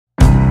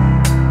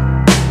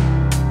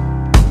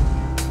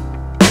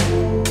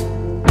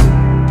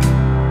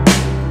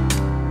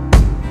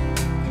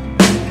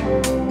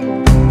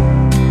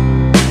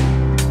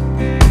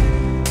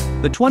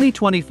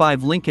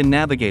2025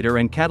 Lincoln-Navigator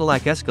and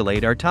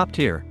Cadillac-Escalade are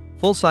top-tier,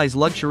 full-size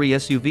luxury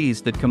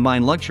SUVs that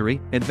combine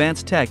luxury,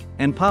 advanced tech,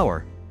 and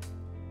power.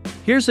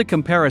 Here's a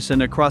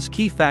comparison across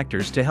key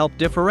factors to help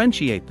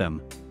differentiate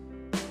them.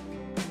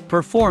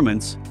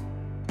 Performance.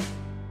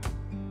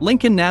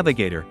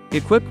 Lincoln-Navigator,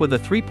 equipped with a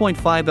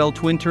 3.5L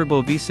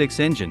twin-turbo V6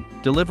 engine,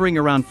 delivering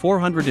around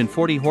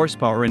 440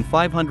 horsepower and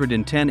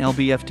 510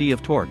 lb-ft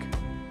of torque.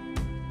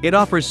 It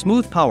offers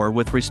smooth power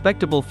with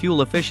respectable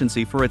fuel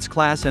efficiency for its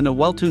class and a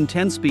well-tuned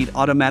 10-speed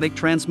automatic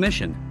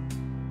transmission.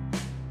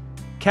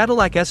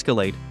 Cadillac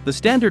Escalade, the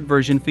standard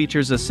version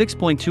features a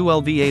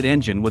 6.2L V8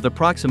 engine with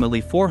approximately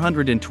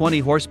 420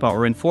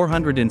 horsepower and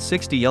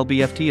 460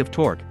 lb-ft of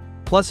torque,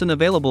 plus an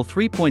available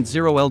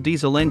 3.0L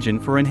diesel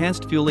engine for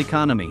enhanced fuel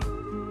economy.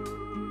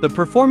 The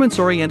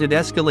performance-oriented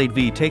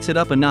Escalade-V takes it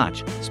up a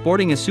notch,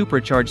 sporting a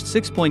supercharged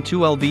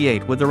 6.2L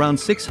V8 with around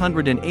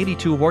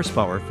 682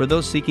 horsepower for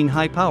those seeking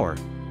high power.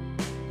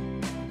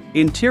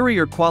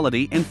 Interior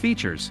quality and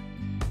features.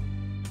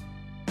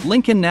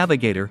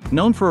 Lincoln-Navigator,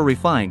 known for a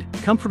refined,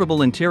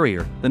 comfortable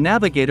interior, the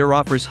Navigator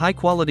offers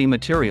high-quality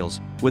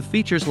materials, with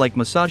features like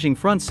massaging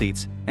front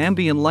seats,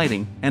 ambient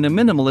lighting, and a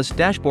minimalist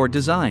dashboard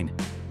design.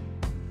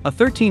 A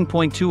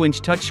 13.2-inch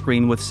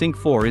touchscreen with Sync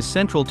 4 is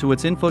central to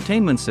its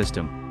infotainment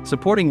system,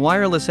 supporting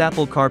wireless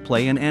Apple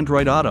CarPlay and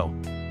Android Auto.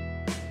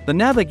 The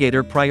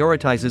Navigator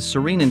prioritizes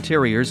serene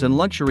interiors and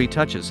luxury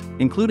touches,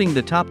 including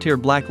the top-tier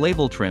black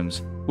label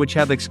trims, which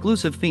have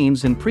exclusive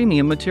themes and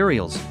premium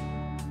materials.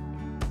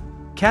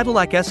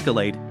 Cadillac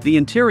Escalade, the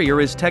interior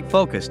is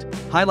tech-focused,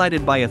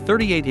 highlighted by a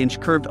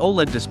 38-inch curved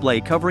OLED display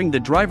covering the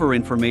driver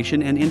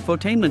information and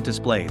infotainment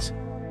displays.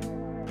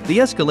 The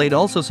Escalade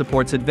also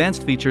supports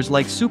advanced features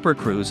like Super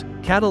Cruise,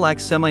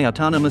 Cadillac's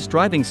semi-autonomous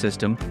driving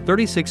system,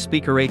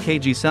 36-speaker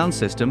AKG sound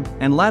system,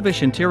 and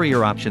lavish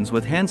interior options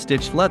with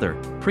hand-stitched leather,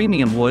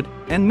 premium wood,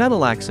 and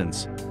metal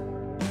accents.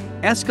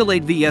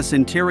 Escalade-V's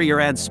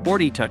interior adds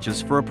sporty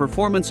touches for a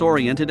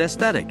performance-oriented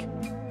aesthetic.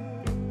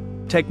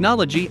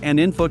 Technology and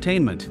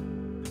infotainment.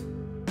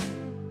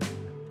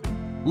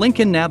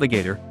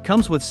 Lincoln-Navigator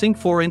comes with Sync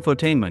 4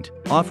 infotainment,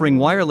 offering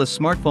wireless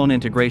smartphone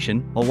integration,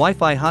 a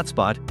Wi-Fi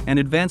hotspot, and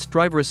advanced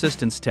driver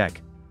assistance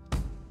tech.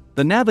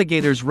 The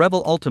Navigator's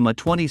Revel Ultima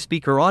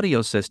 20-speaker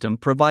audio system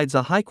provides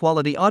a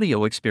high-quality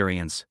audio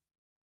experience.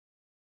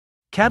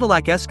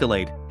 Cadillac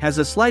Escalade has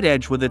a slight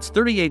edge with its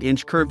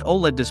 38-inch curved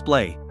OLED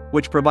display,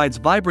 which provides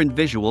vibrant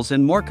visuals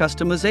and more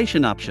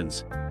customization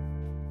options.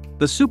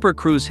 The Super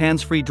Cruise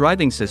hands-free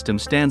driving system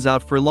stands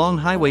out for long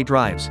highway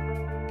drives.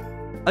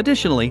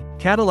 Additionally,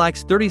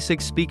 Cadillac's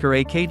 36-speaker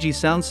AKG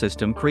sound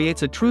system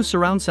creates a true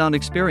surround sound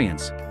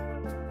experience.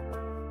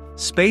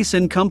 Space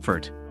and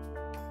comfort.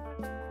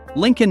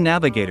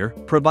 Lincoln-Navigator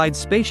provides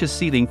spacious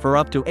seating for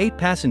up to 8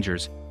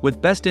 passengers,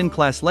 with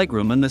best-in-class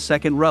legroom in the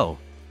second row.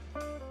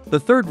 The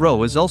third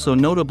row is also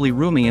notably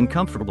roomy and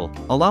comfortable,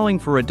 allowing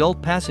for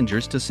adult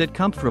passengers to sit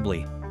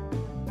comfortably.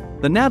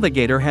 The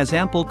Navigator has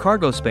ample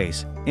cargo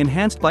space,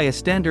 enhanced by a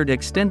standard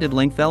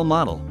extended-length L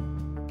model.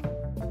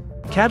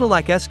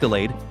 Cadillac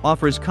Escalade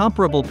offers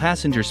comparable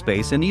passenger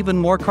space and even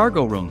more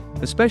cargo room,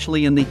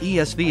 especially in the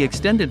ESV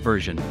extended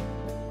version.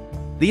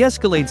 The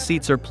Escalade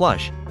seats are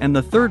plush, and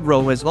the third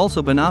row has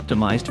also been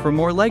optimized for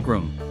more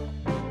legroom.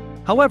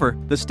 However,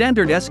 the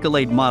standard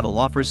Escalade model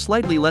offers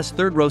slightly less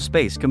third-row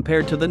space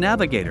compared to the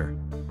Navigator.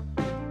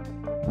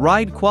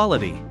 Ride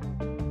quality.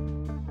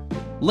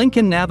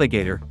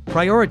 Lincoln-Navigator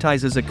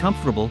prioritizes a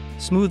comfortable,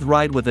 smooth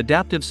ride with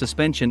adaptive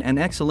suspension and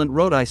excellent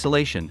road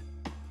isolation.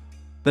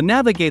 The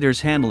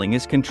Navigator's handling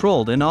is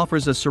controlled and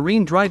offers a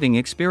serene driving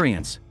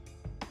experience.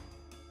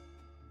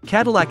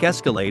 Cadillac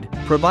Escalade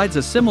provides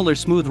a similar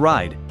smooth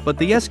ride, but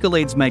the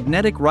Escalade's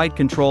magnetic ride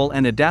control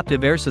and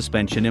adaptive air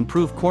suspension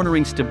improve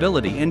cornering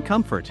stability and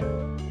comfort.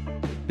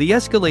 The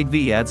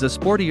Escalade-V adds a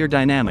sportier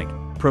dynamic,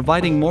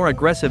 providing more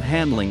aggressive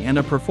handling and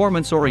a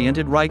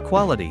performance-oriented ride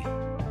quality.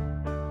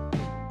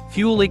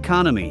 Fuel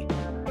economy.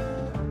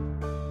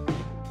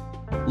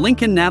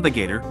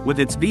 Lincoln-Navigator, with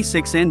its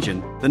V6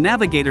 engine, the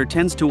Navigator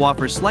tends to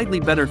offer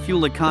slightly better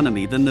fuel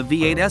economy than the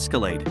V8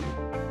 Escalade.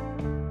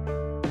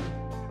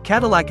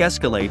 Cadillac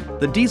Escalade,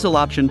 the diesel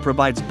option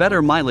provides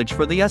better mileage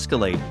for the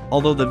Escalade,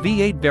 although the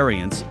V8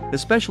 variants,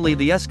 especially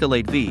the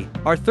Escalade-V,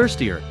 are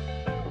thirstier.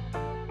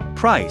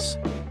 Price.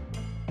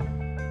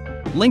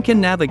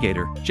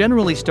 Lincoln-Navigator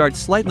generally starts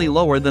slightly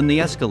lower than the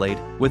Escalade,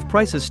 with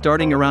prices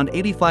starting around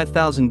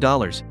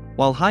 $85,000,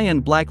 while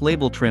high-end black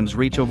label trims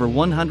reach over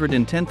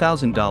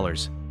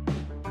 $110,000.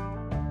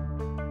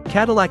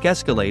 Cadillac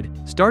Escalade,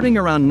 starting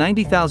around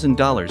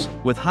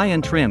 $90,000, with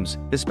high-end trims,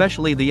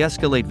 especially the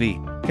Escalade-V,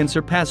 can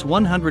surpass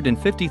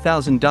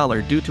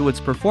 $150,000 due to its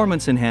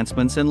performance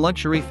enhancements and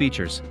luxury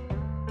features.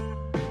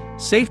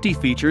 Safety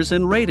features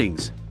and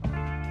ratings.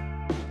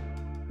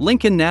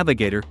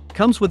 Lincoln-Navigator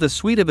comes with a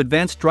suite of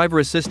advanced driver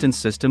assistance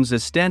systems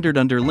as standard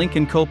under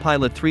Lincoln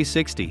Co-Pilot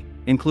 360,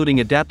 including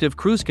adaptive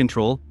cruise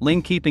control,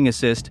 lane keeping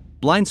assist,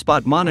 blind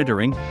spot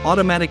monitoring,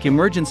 automatic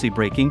emergency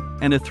braking,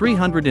 and a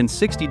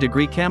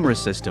 360-degree camera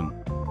system.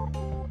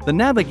 The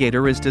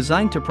Navigator is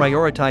designed to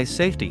prioritize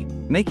safety,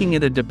 making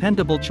it a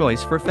dependable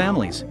choice for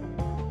families.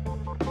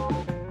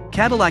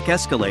 Cadillac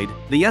Escalade.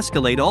 The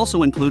Escalade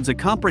also includes a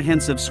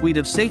comprehensive suite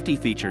of safety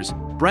features,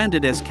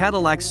 branded as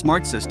Cadillac's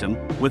Smart System,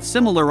 with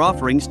similar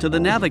offerings to the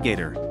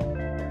Navigator.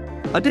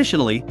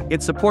 Additionally,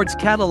 it supports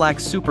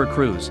Cadillac's Super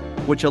Cruise,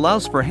 which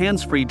allows for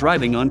hands-free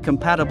driving on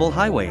compatible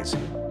highways.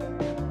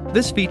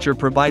 This feature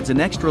provides an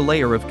extra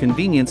layer of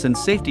convenience and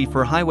safety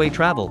for highway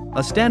travel, a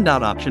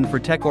standout option for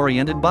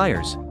tech-oriented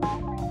buyers.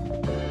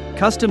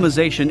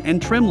 Customization and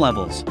trim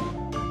levels.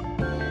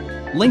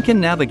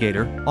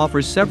 Lincoln-Navigator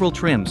offers several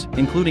trims,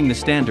 including the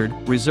Standard,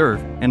 Reserve,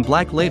 and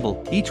Black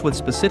Label, each with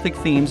specific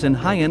themes and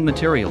high-end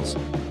materials.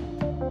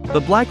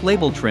 The Black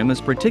Label trim is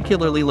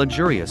particularly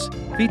luxurious,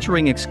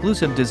 featuring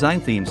exclusive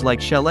design themes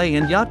like Chalet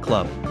and Yacht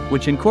Club,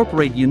 which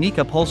incorporate unique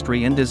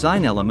upholstery and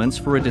design elements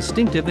for a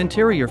distinctive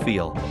interior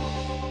feel.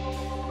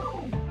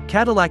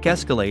 Cadillac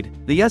Escalade.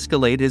 The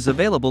Escalade is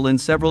available in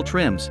several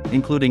trims,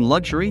 including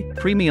Luxury,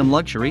 Premium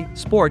Luxury,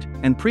 Sport,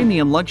 and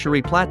Premium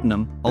Luxury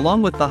Platinum,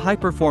 along with the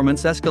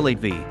high-performance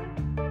Escalade-V.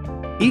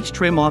 Each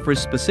trim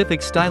offers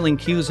specific styling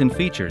cues and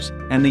features,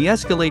 and the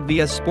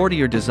Escalade-V's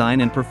sportier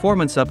design and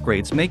performance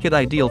upgrades make it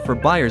ideal for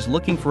buyers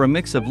looking for a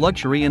mix of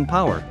luxury and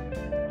power.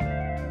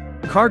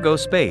 Cargo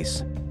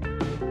space.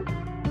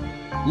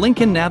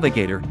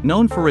 Lincoln-Navigator,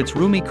 known for its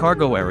roomy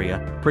cargo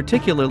area,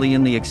 particularly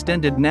in the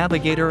extended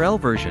Navigator L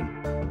version.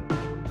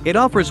 It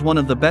offers one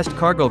of the best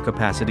cargo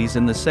capacities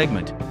in the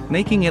segment,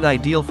 making it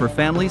ideal for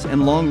families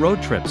and long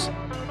road trips.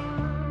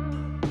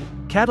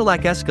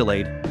 Cadillac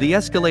Escalade. The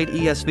Escalade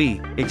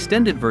ESV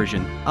extended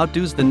version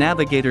outdoes the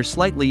Navigator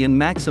slightly in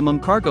maximum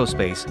cargo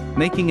space,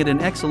 making it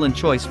an excellent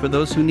choice for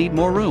those who need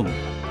more room.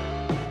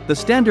 The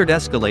standard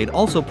Escalade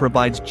also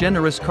provides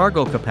generous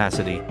cargo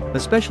capacity,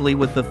 especially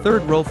with the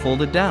third row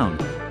folded down.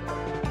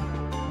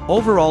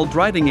 Overall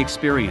driving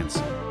experience.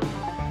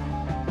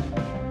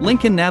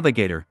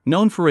 Lincoln-Navigator,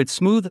 known for its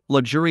smooth,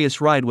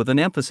 luxurious ride with an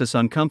emphasis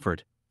on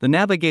comfort, the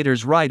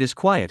Navigator's ride is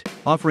quiet,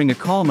 offering a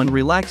calm and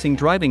relaxing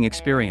driving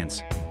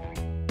experience.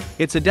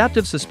 Its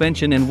adaptive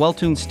suspension and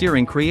well-tuned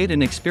steering create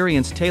an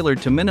experience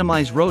tailored to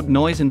minimize road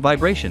noise and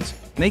vibrations,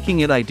 making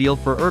it ideal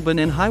for urban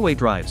and highway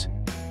drives.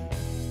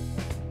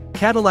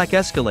 Cadillac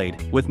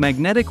Escalade. With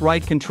magnetic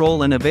ride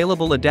control and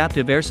available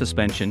adaptive air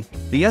suspension,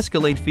 the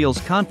Escalade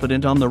feels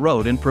confident on the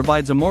road and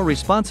provides a more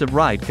responsive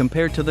ride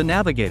compared to the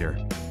Navigator.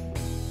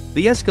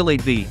 The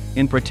Escalade-V,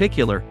 in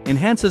particular,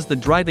 enhances the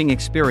driving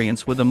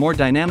experience with a more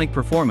dynamic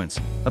performance,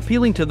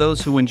 appealing to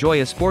those who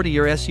enjoy a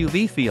sportier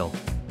SUV feel.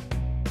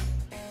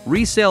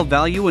 Resale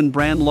value and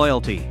brand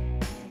loyalty.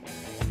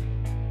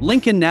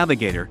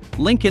 Lincoln-Navigator.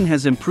 Lincoln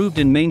has improved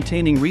in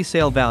maintaining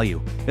resale value,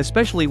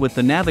 especially with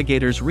the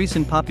Navigator's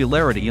recent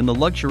popularity in the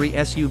luxury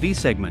SUV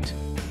segment.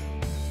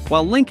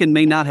 While Lincoln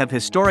may not have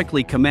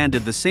historically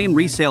commanded the same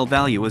resale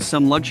value as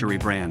some luxury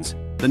brands,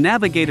 the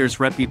Navigator's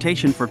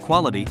reputation for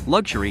quality,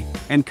 luxury,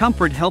 and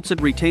comfort helps it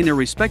retain a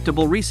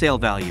respectable resale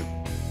value.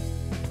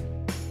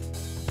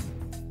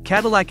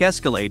 Cadillac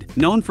Escalade.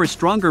 Known for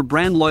stronger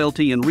brand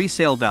loyalty and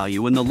resale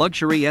value in the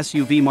luxury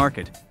SUV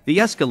market, the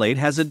Escalade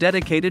has a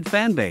dedicated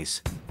fan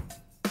base.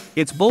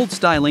 Its bold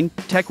styling,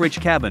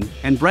 tech-rich cabin,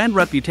 and brand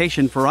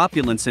reputation for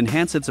opulence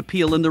enhance its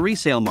appeal in the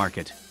resale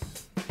market.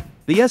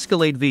 The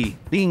Escalade-V,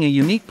 being a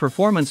unique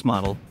performance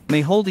model,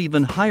 may hold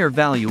even higher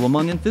value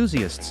among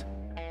enthusiasts.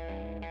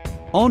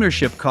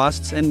 Ownership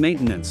costs and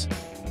maintenance.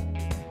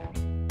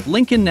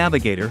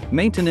 Lincoln-Navigator.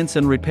 Maintenance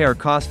and repair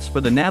costs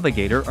for the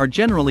Navigator are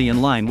generally in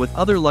line with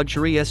other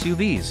luxury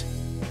SUVs.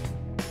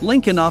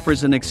 Lincoln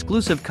offers an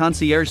exclusive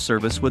concierge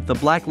service with the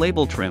Black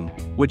Label trim,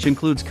 which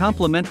includes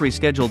complimentary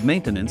scheduled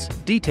maintenance,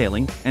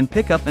 detailing, and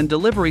pickup and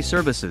delivery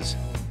services.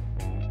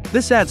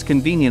 This adds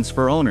convenience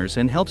for owners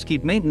and helps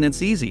keep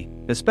maintenance easy,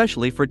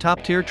 especially for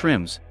top-tier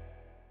trims.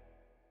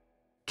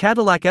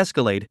 Cadillac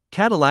Escalade.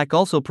 Cadillac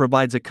also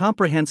provides a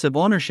comprehensive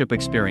ownership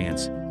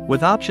experience,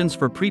 with options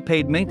for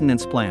prepaid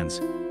maintenance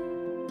plans.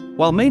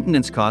 While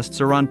maintenance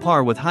costs are on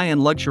par with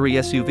high-end luxury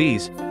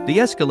SUVs, the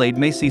Escalade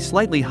may see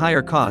slightly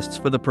higher costs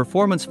for the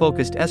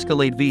performance-focused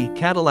Escalade-V.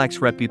 Cadillac's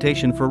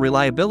reputation for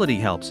reliability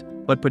helps,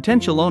 but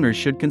potential owners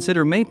should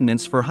consider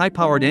maintenance for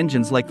high-powered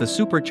engines like the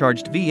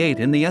supercharged V8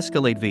 in the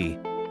Escalade-V.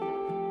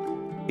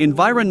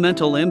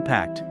 Environmental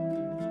impact.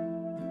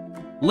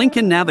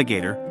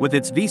 Lincoln-Navigator. With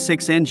its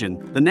V6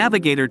 engine, the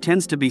Navigator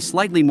tends to be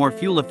slightly more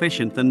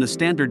fuel-efficient than the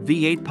standard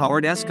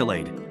V8-powered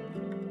Escalade.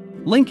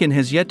 Lincoln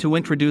has yet to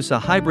introduce a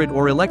hybrid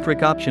or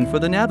electric option for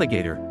the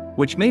Navigator,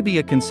 which may be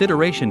a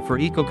consideration for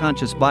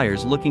eco-conscious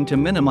buyers looking to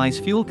minimize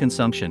fuel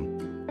consumption.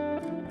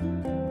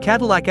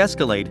 Cadillac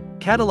Escalade.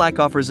 Cadillac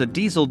offers a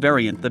diesel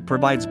variant that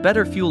provides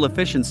better fuel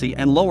efficiency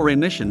and lower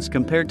emissions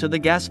compared to the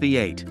gas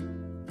V8.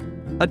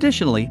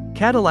 Additionally,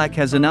 Cadillac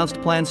has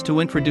announced plans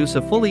to introduce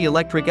a fully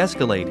electric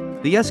Escalade,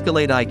 the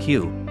Escalade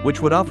IQ,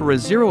 which would offer a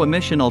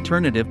zero-emission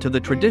alternative to the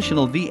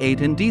traditional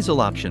V8 and diesel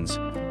options.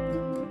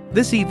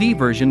 This EV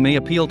version may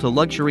appeal to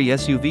luxury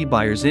SUV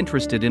buyers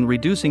interested in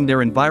reducing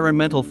their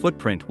environmental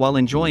footprint while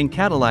enjoying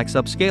Cadillac's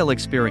upscale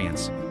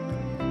experience.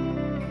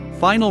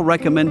 Final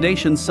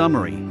recommendation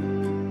summary.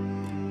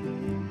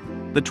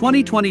 The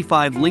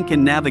 2025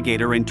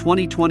 Lincoln-Navigator and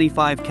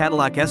 2025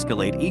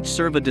 Cadillac-Escalade each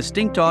serve a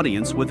distinct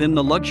audience within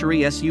the luxury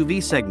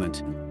SUV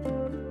segment.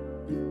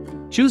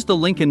 Choose the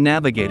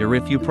Lincoln-Navigator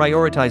if you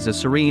prioritize a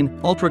serene,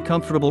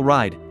 ultra-comfortable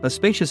ride, a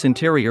spacious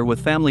interior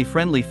with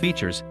family-friendly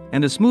features,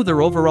 and a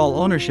smoother overall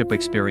ownership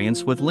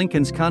experience with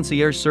Lincoln's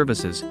concierge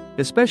services,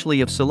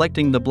 especially if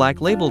selecting the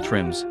Black Label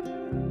trims.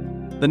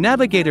 The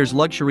Navigator's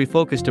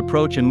luxury-focused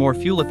approach and more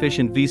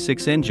fuel-efficient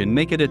V6 engine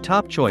make it a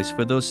top choice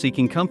for those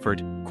seeking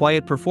comfort,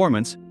 quiet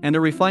performance, and a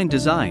refined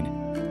design.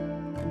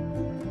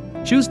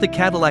 Choose the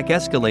Cadillac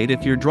Escalade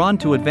if you're drawn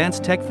to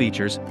advanced tech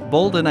features,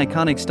 bold and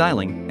iconic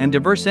styling, and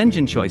diverse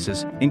engine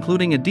choices,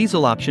 including a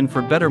diesel option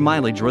for better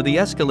mileage or the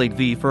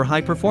Escalade-V for high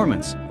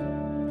performance.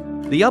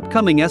 The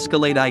upcoming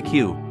Escalade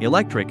IQ,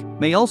 electric,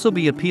 may also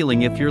be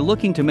appealing if you're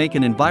looking to make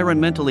an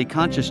environmentally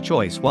conscious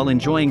choice while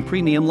enjoying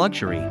premium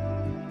luxury.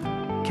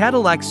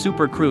 Cadillac's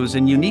Super Cruise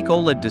and unique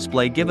OLED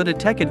display give it a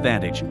tech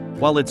advantage,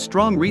 while its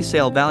strong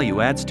resale value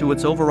adds to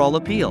its overall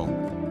appeal.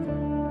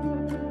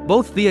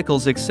 Both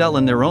vehicles excel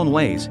in their own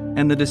ways,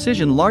 and the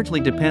decision largely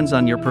depends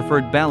on your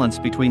preferred balance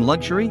between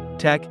luxury,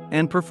 tech,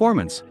 and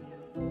performance.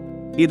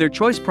 Either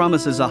choice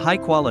promises a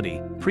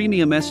high-quality,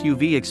 premium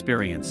SUV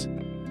experience.